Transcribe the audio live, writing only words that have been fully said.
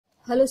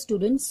Hello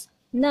students,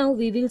 now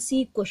we will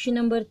see question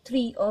number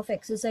 3 of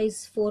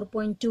exercise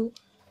 4.2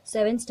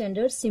 7th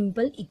standard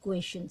simple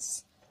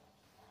equations.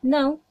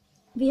 Now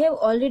we have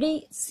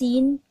already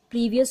seen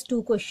previous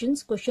two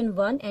questions, question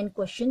 1 and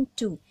question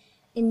 2.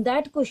 In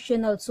that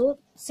question also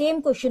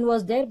same question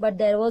was there, but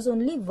there was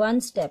only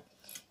one step.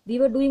 We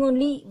were doing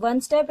only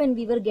one step and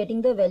we were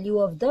getting the value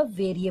of the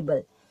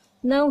variable.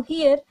 Now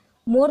here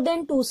more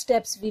than two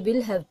steps we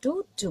will have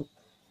to do.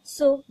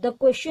 So the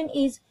question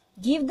is,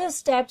 give the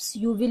steps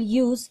you will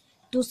use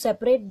to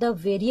separate the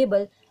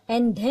variable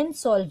and then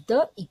solve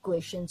the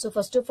equation. So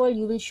first of all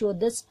you will show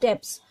the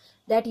steps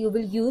that you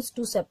will use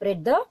to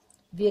separate the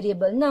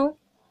variable. Now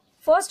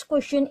first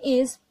question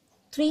is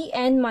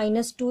 3n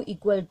minus 2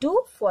 equal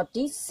to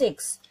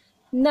 46.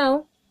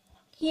 Now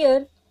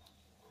here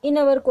in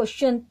our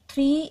question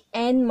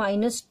 3n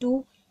minus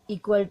 2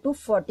 equal to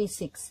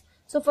 46.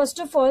 So first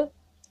of all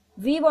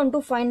we want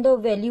to find the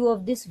value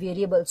of this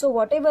variable. So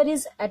whatever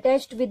is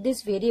attached with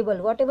this variable,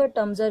 whatever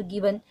terms are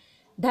given,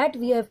 that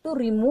we have to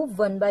remove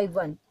one by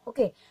one.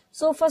 Okay,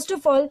 so first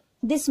of all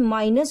this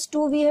minus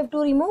 2 we have to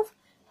remove,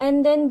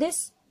 and then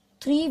this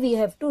 3 we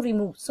have to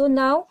remove. So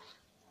now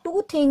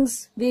two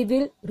things we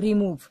will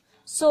remove.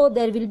 So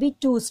there will be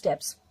two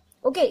steps.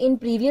 Okay, in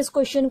previous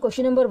question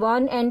number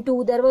 1 and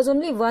 2, there was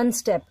only one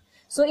step.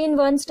 So in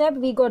one step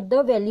we got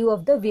the value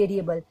of the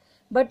variable,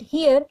 but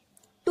here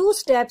two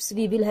steps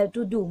we will have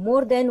to do,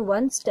 more than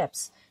one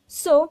steps.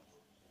 So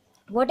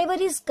whatever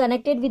is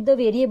connected with the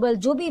variable,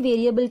 जो भी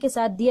variable के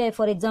साथ दिया है,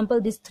 for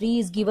example this 3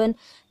 is given,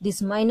 this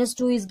minus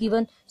 2 is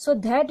given, so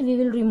that we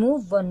will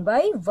remove one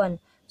by one.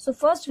 So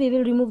first we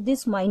will remove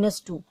this minus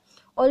 2.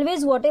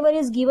 Always whatever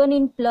is given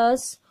in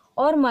plus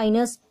or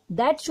minus,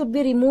 that should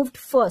be removed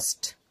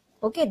first.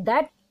 Okay,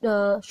 that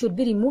should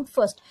be removed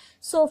first.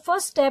 So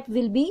first step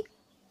will be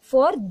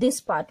for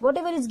this part,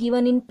 whatever is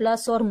given in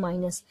plus or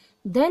minus.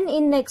 Then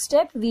in next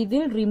step we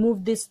will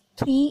remove this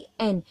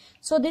 3n.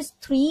 So this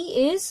 3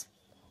 is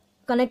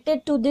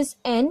connected to this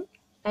n,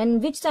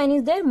 and which sign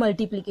is there?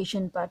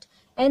 Multiplication part.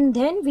 And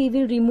then we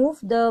will remove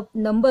the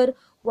number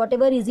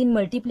whatever is in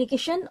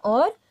multiplication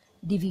or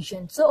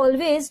division. So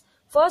always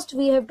first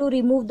we have to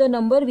remove the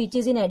number which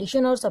is in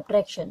addition or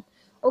subtraction.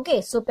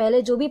 Okay, so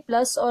पहले जो भी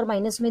plus or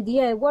minus में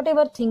दिया है,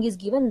 whatever thing is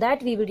given,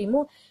 that we will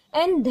remove,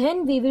 and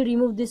then we will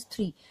remove this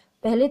 3.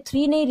 पहले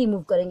 3 नहीं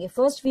remove करेंगे,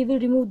 first we will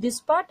remove this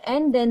part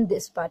and then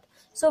this part.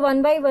 So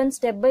one by one,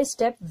 step by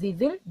step we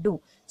will do.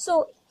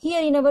 So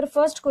here in our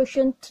first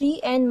question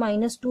 3n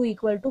minus 2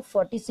 equal to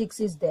 46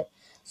 is there.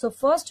 So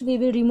first we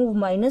will remove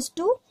minus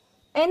 2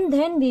 and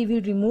then we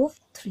will remove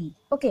 3.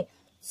 Okay,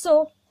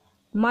 so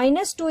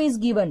minus 2 is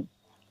given.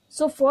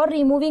 So for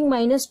removing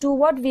minus 2,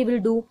 what we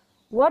will do?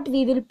 What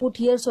we will put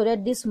here so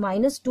that this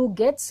minus 2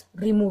 gets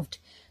removed?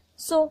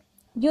 So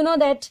you know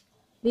that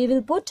we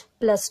will put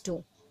plus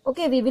 2.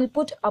 Okay, we will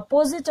put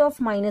opposite of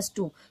minus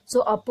 2.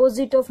 So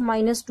opposite of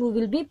minus 2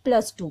 will be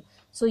plus 2.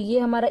 So ये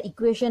हमारा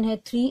equation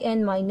है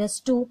 3n minus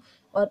 2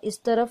 और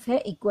इस तरफ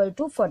है equal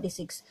to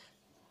 46.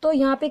 तो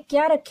यहाँ पे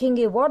क्या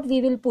रखेंगे? What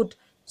we will put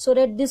so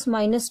that this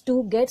minus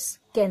 2 gets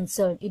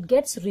cancelled. It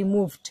gets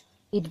removed.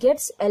 It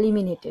gets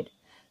eliminated.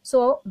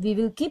 So we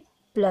will keep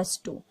plus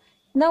 2.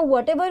 Now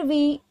whatever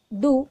we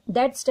do,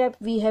 that step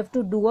we have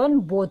to do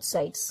on both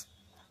sides.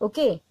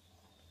 Okay,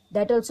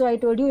 that also I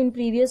told you in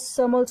previous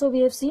sum also we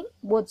have seen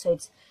both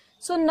sides.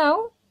 So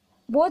now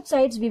both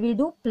sides we will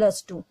do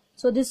plus 2.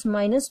 So this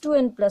minus 2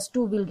 and plus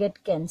 2 will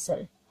get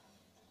cancelled,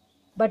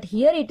 but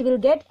here it will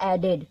get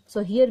added.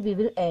 So here we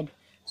will add.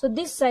 So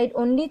this side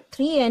only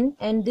 3n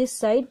and this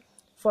side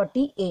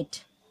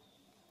 48.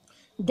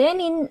 Then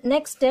in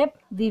next step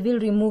we will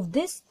remove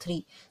this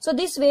 3. So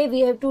this way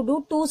we have to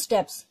do two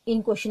steps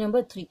in question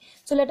number 3.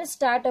 So let us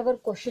start our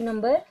question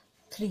number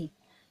 3.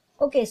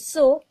 Okay,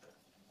 so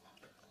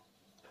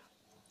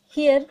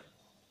here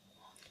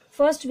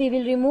first we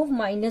will remove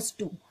minus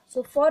 2.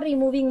 So for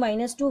removing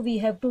minus 2 we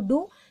have to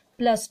do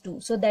plus 2.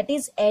 So that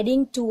is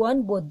adding 2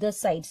 on both the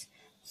sides.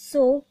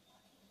 So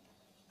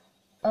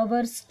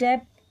our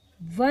step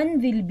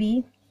 1 will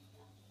be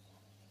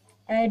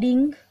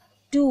adding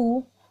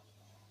 2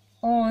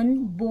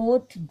 on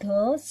both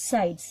the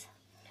sides.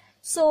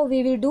 So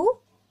we will do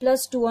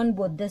plus 2 on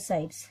both the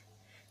sides.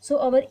 So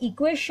our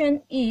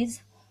equation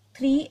is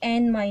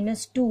 3n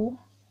minus 2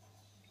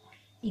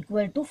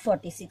 equal to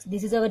 46.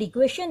 This is our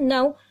equation.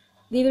 Now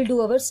we will do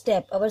our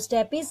step. Our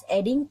step is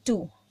adding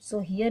 2.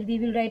 So here we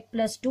will write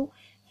plus 2.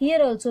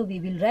 Here also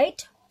we will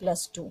write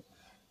plus 2.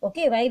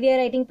 Okay, why we are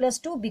writing plus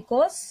 2?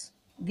 Because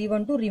we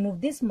want to remove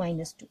this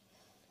minus 2.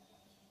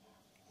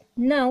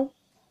 Now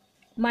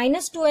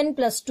minus 2 and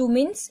plus 2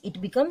 means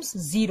it becomes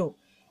 0.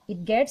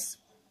 It gets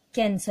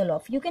cancel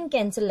off. You can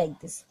cancel like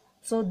this.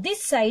 So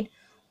this side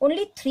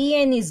only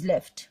 3n is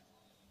left.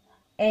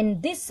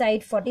 And this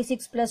side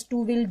 46 plus 2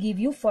 will give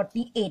you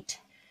 48.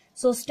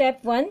 So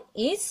step 1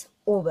 is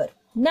over.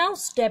 Now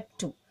step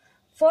 2.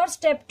 For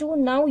step 2,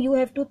 now you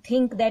have to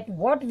think that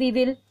what we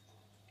will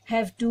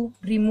have to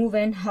remove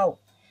and how.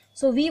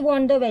 So we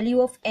want the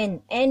value of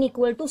n. n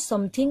equal to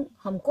something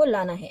हमको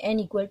लाना है. n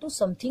equal to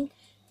something.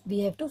 We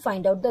have to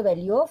find out the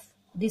value of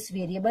this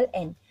variable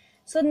n.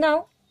 So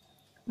now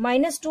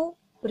minus 2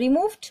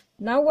 removed.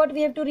 Now what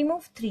we have to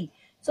remove? 3.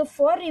 So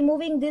for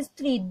removing this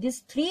 3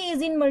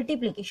 is in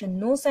multiplication.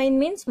 No sign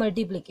means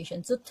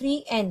multiplication. So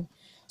 3n.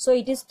 So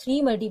it is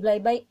 3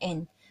 multiplied by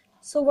n.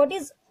 So what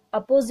is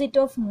opposite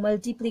of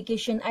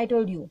multiplication? I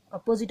told you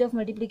opposite of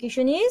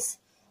multiplication is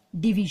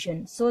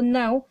division. So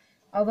now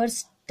our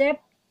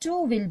step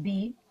 2 will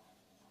be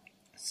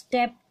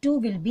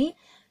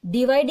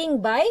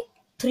dividing by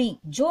 3.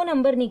 जो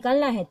number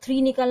निकालना है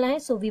 3 निकालना है.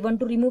 So we want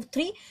to remove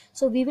 3.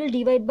 So we will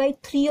divide by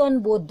 3 on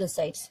both the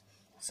sides.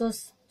 So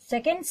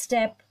second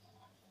step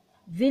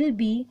will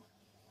be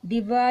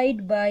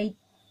divide by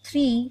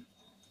 3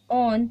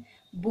 on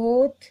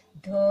both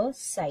the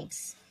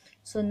sides.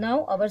 So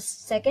now our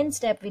second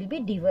step will be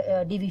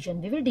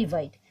division. We will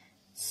divide.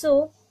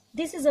 So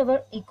this is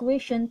our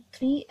equation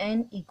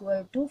 3n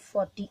equal to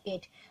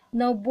 48.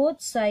 Now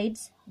both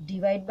sides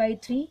divide by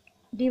 3,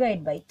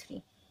 divide by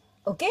 3.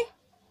 Okay.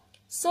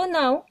 So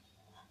now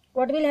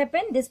what will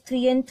happen? This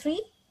 3 and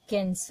 3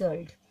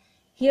 cancelled.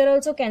 Here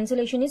also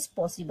cancellation is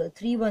possible.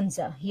 3 ones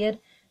are here.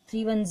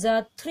 3 ones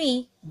are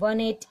 3. 1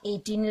 8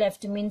 18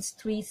 left means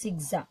 3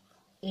 6 are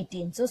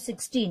 18. So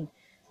 16.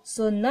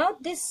 So now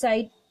this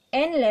side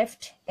n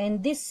left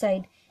and this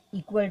side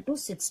equal to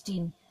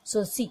 16.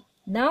 So see,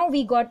 now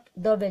we got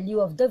the value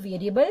of the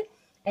variable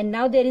and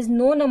now there is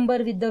no number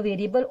with the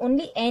variable,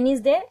 only n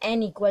is there,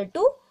 n equal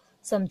to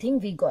something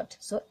we got.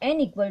 So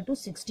n equal to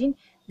 16.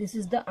 This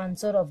is the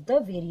answer of the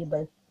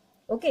variable.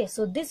 Okay,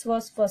 so this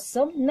was first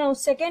sum. Now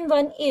second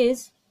one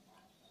is,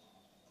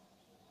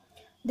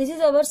 this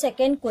is our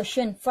second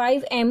question.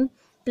 5m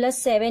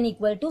plus 7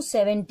 equal to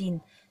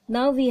 17.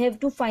 Now we have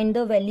to find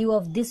the value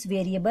of this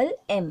variable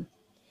m.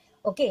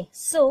 Okay,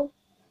 so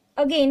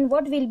again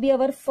what will be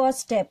our first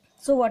step?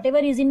 So whatever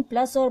is in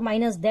plus or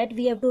minus, that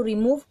we have to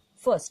remove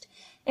first,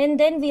 and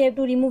then we have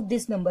to remove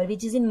this number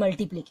which is in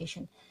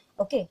multiplication.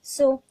 Okay,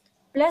 so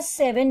plus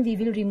 7 we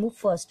will remove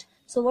first.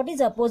 So what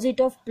is opposite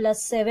of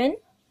plus 7?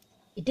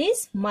 It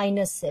is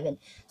minus 7.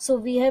 So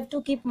we have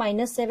to keep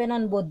minus 7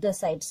 on both the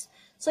sides.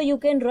 So you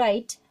can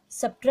write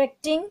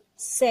subtracting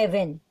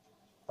 7.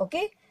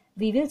 Okay,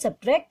 we will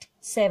subtract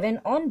 7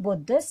 on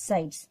both the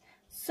sides.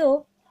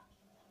 So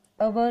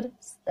our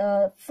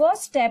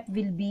first step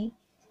will be,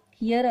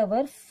 here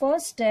our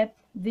first step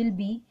will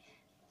be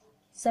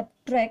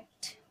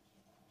subtract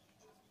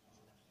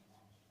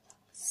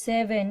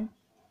 7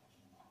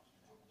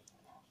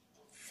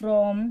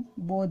 from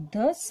both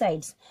the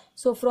sides.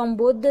 So from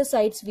both the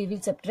sides we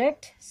will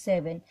subtract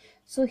 7.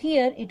 So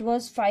here it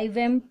was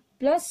 5m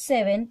plus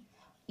 7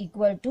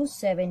 equal to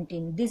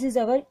 17. This is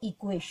our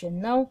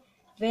equation. Now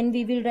when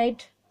we will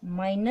write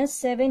minus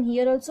 7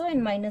 here also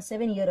and minus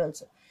 7 here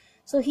also.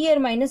 So here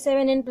minus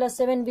 7 and plus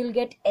 7 will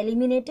get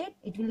eliminated.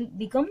 It will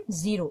become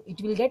 0.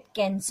 It will get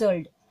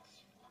cancelled.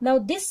 Now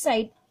this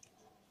side,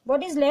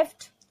 what is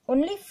left?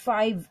 Only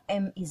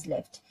 5m is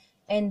left.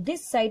 And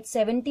this side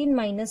 17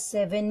 minus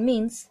 7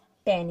 means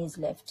 10 is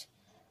left.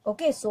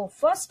 Okay, so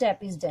first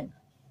step is done.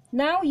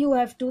 Now you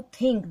have to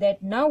think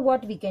that now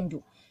what we can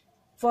do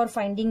for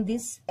finding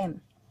this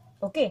m.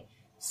 Okay,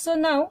 so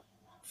now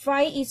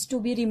 5 is to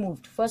be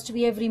removed. First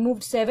we have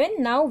removed 7.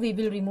 Now we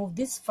will remove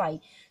this 5.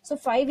 So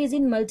 5 is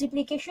in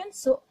multiplication.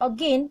 So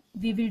again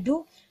we will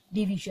do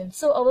division.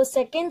 So our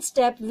second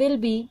step will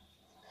be,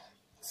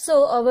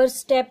 so our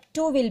step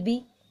 2 will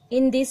be,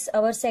 in this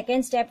our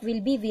second step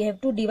will be, we have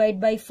to divide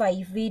by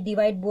 5. We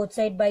divide both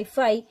sides by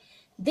 5.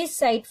 This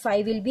side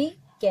 5 will be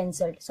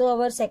cancelled. So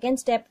our second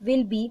step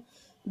will be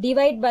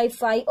divide by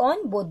 5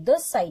 on both the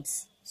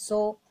sides.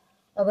 So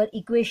our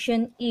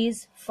equation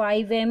is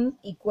 5m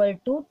equal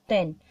to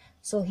 10.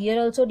 So here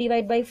also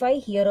divide by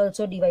 5, here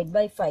also divide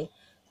by 5.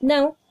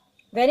 Now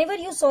whenever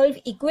you solve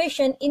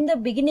equation, in the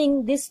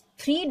beginning these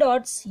 3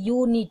 dots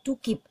you need to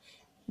keep.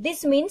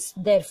 This means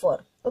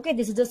therefore. Okay,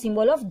 this is the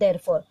symbol of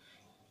therefore.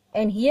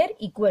 And here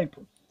equal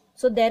to.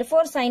 So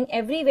therefore sign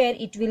everywhere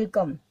it will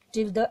come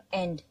till the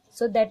end.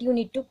 So that you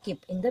need to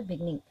keep in the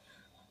beginning.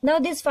 Now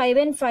this 5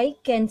 and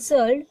 5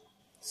 cancelled.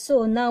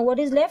 So now what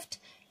is left?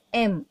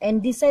 M.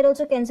 And this side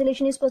also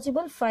cancellation is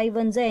possible. 5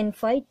 ones are and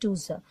 5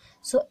 twos are.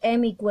 So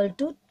m equal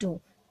to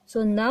 2.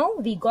 So now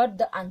we got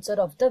the answer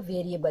of the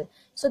variable.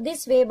 So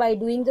this way, by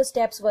doing the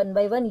steps one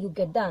by one, you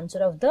get the answer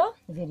of the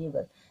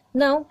variable.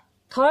 Now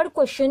third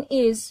question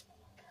is,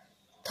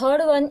 third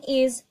one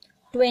is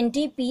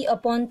 20p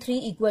upon 3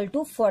 equal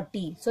to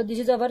 40. So this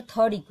is our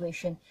third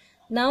equation.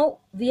 Now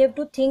we have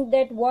to think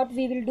that what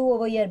we will do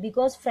over here,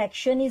 because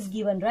fraction is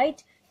given,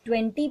 right?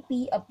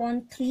 20p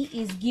upon 3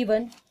 is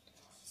given.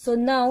 So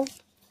now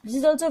this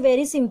is also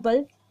very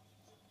simple.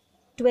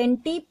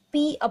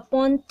 20p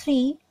upon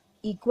 3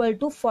 equal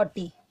to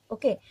 40.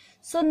 Okay.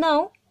 So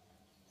now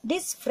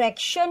this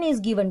fraction is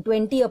given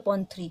 20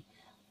 upon 3.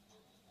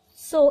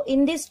 So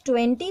in this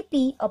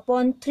 20p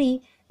upon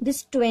 3,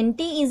 this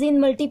 20 is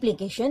in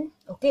multiplication.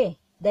 Okay.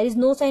 There is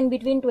no sign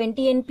between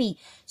 20 and p.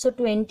 So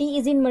 20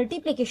 is in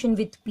multiplication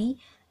with p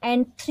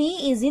and 3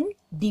 is in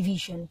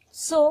division.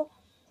 So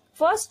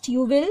first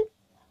you will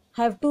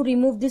have to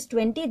remove this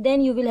 20,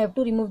 then you will have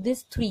to remove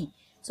this 3.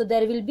 So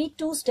there will be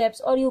 2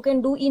 steps, or you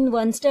can do in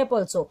 1 step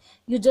also.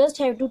 You just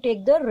have to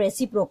take the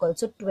reciprocal.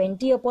 So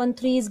 20 upon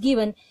 3 is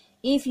given.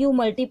 If you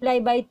multiply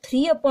by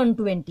 3 upon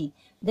 20,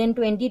 then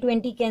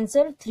 20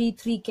 cancelled,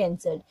 3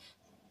 cancelled,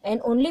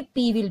 and only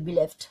p will be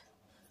left.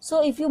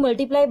 So if you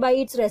multiply by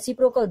its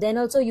reciprocal, then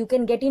also you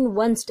can get in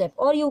 1 step,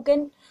 or you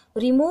can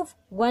remove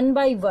 1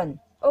 by 1.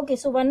 Okay,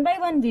 so 1 by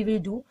 1 we will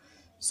do.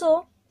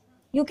 So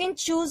you can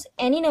choose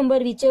any number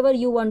whichever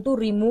you want to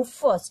remove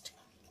first.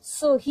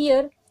 So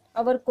here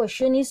our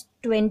question is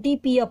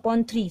 20p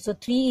upon 3. So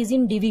 3 is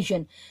in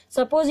division.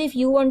 Suppose if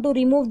you want to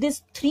remove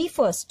this 3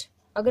 first,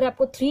 अगर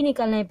आपको 3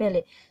 निकालना है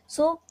पहले,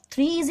 so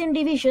 3 is in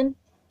division.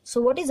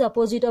 So what is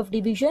opposite of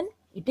division?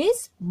 It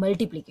is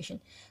multiplication.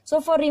 So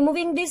for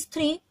removing this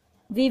 3,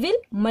 we will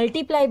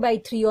multiply by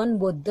 3 on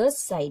both the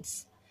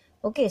sides.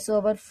 Okay,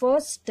 so our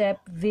first step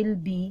will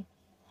be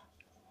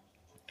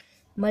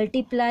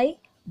multiply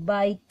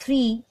by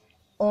 3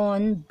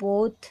 on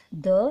both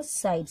the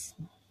sides.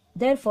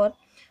 Therefore,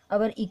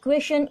 our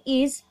equation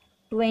is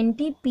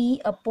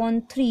 20p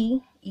upon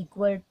 3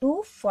 equal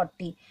to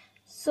 40.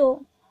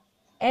 So,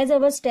 as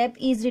our step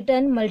is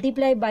written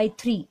multiply by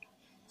 3.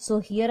 So,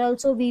 here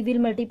also we will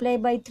multiply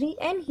by 3,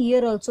 and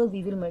here also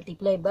we will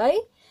multiply by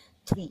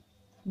 3.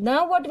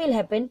 Now what will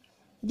happen?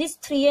 This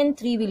 3 and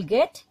 3 will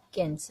get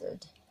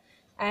cancelled.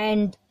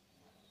 And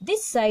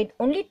this side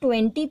only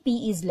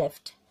 20p is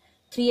left.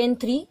 3 and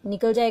 3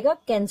 निकल जाएगा,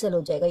 cancel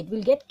हो जाएगा. It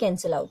will get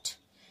cancel out.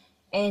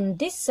 And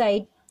this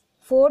side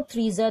 4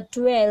 3s are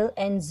 12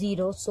 and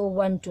 0, so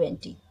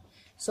 120.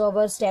 So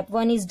our step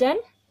 1 is done.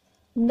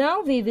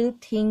 Now we will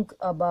think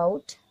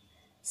about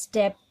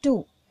step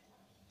 2.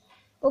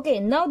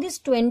 Okay, now this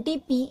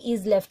 20p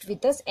is left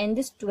with us, and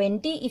this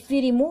 20 if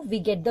we remove, we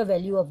get the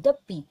value of the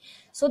p.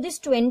 So this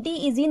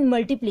 20 is in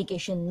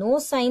multiplication. No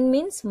sign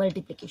means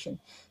multiplication.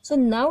 So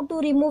now to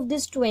remove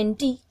this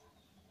 20,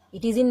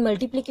 it is in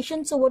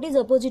multiplication. So what is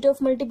opposite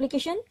of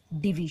multiplication?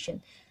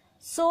 Division.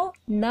 So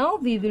now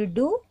we will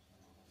do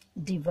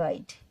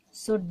divide.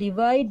 So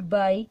divide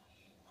by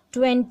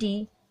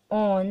 20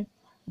 on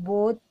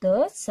both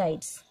the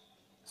sides.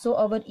 So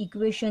our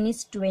equation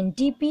is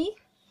 20p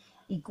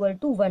equal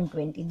to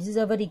 120. This is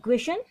our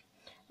equation.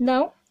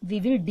 Now we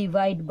will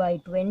divide by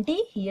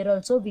 20. Here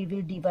also we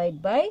will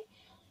divide by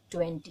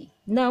 20.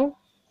 Now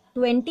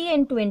 20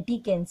 and 20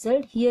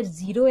 cancelled. Here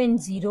 0 and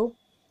 0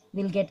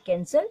 will get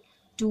cancelled.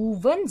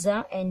 2 1s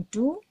are and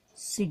 2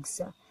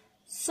 6s are.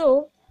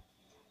 So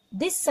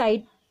this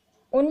side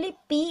only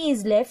p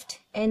is left,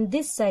 and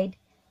this side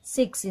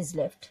 6 is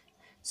left.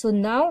 So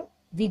now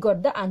we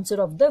got the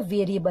answer of the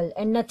variable,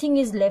 and nothing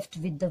is left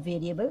with the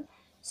variable.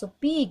 So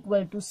p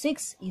equal to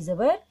 6 is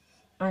our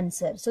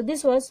answer. So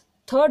this was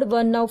third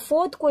one. Now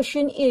fourth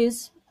question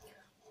is,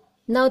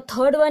 now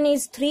third one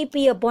is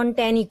 3p upon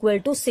 10 equal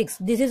to 6.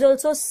 This is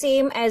also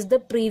same as the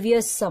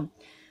previous sum.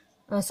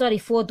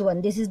 Fourth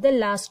one. This is the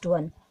last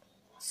one.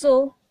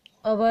 So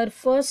our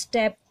first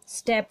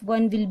step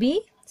 1 will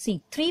be,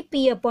 see,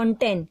 3p upon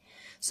 10.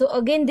 So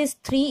again this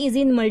 3 is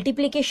in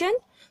multiplication.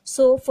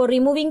 So for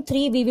removing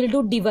 3 we will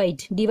do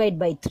divide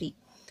by 3.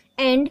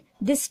 And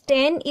this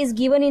 10 is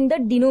given in the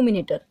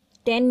denominator.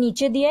 10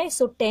 नीचे दिया है,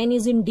 so 10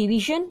 is in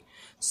division.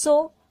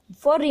 So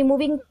for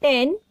removing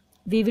 10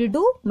 we will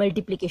do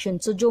multiplication.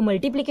 So जो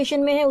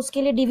multiplication में है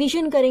उसके लिए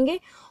division करेंगे,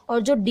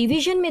 और जो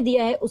division में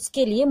दिया है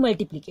उसके लिए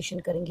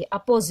multiplication करेंगे,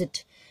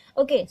 opposite.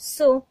 Okay,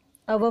 so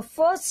our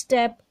first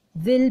step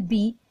will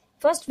be,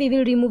 first we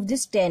will remove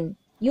this 10.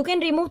 You can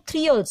remove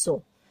 3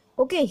 also.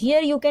 Okay,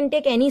 here you can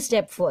take any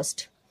step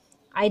first.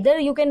 Either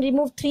you can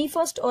remove 3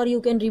 first, or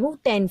you can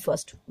remove 10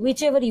 first.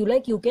 Whichever you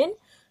like, you can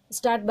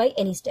start by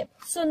any step.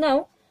 So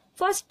now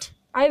first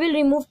I will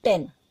remove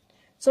 10.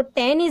 So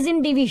 10 is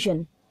in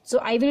division. So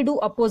I will do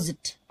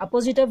opposite.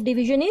 Opposite of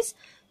division is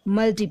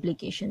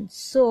multiplication.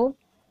 So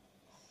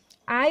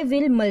I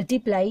will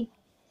multiply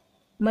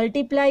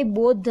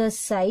both the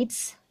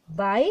sides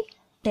by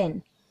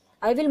 10.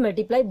 I will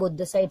multiply both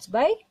the sides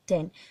by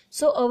 10.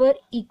 So our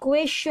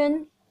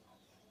equation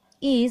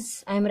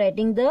is, I am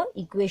writing the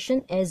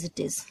equation as it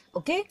is.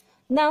 Okay.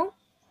 Now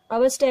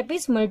our step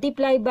is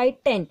multiply by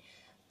 10.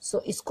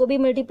 So इसको भी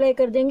multiply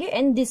कर देंगे,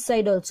 and this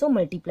side also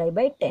multiply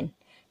by 10.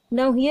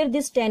 Now here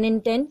this 10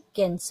 and 10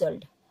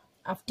 cancelled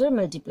after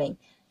multiplying.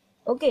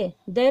 Okay.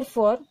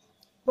 Therefore,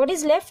 what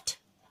is left?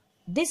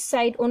 This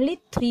side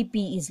only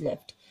 3p is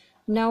left.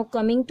 Now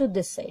coming to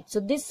this side. So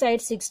this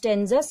side 6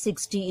 10s are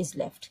 60 is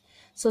left.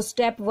 So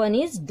step 1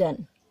 is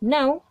done.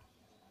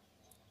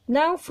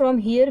 Now from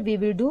here we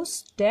will do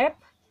step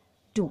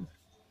 2.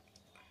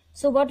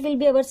 So what will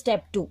be our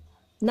step 2?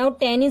 Now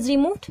 10 is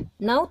removed.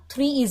 Now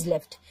 3 is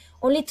left.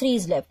 Only 3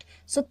 is left.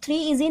 So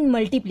 3 is in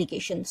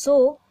multiplication.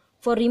 So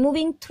for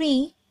removing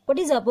 3, what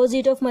is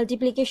opposite of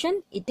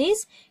multiplication? It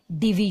is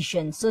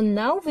division. So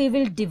now we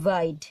will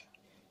divide.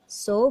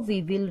 So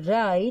we will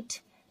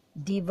write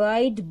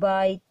divide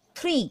by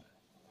 3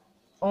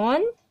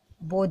 on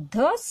both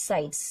the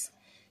sides.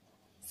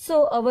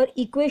 So our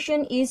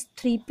equation is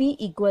 3p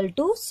equal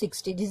to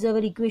 60. This is our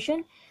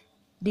equation.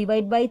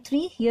 Divide by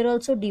 3. Here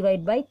also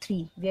divide by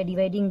 3. We are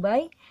dividing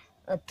by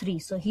 3.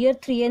 So here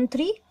 3 and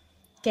 3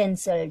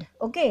 cancelled.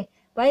 Okay,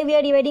 why we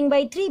are dividing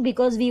by 3?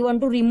 Because we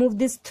want to remove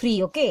this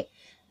 3. Okay,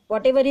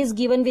 whatever is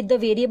given with the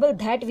variable,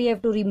 that we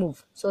have to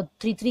remove. So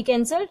 3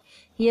 cancelled.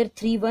 Here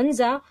 3 ones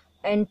are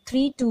and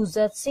 3 twos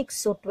are 6,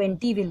 so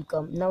 20 will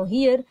come. Now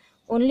here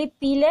only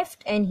p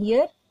left and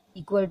here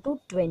equal to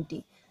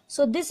 20.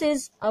 So this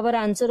is our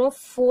answer of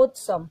fourth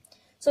sum.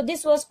 So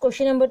this was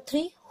question number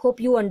 3. Hope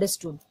you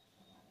understood.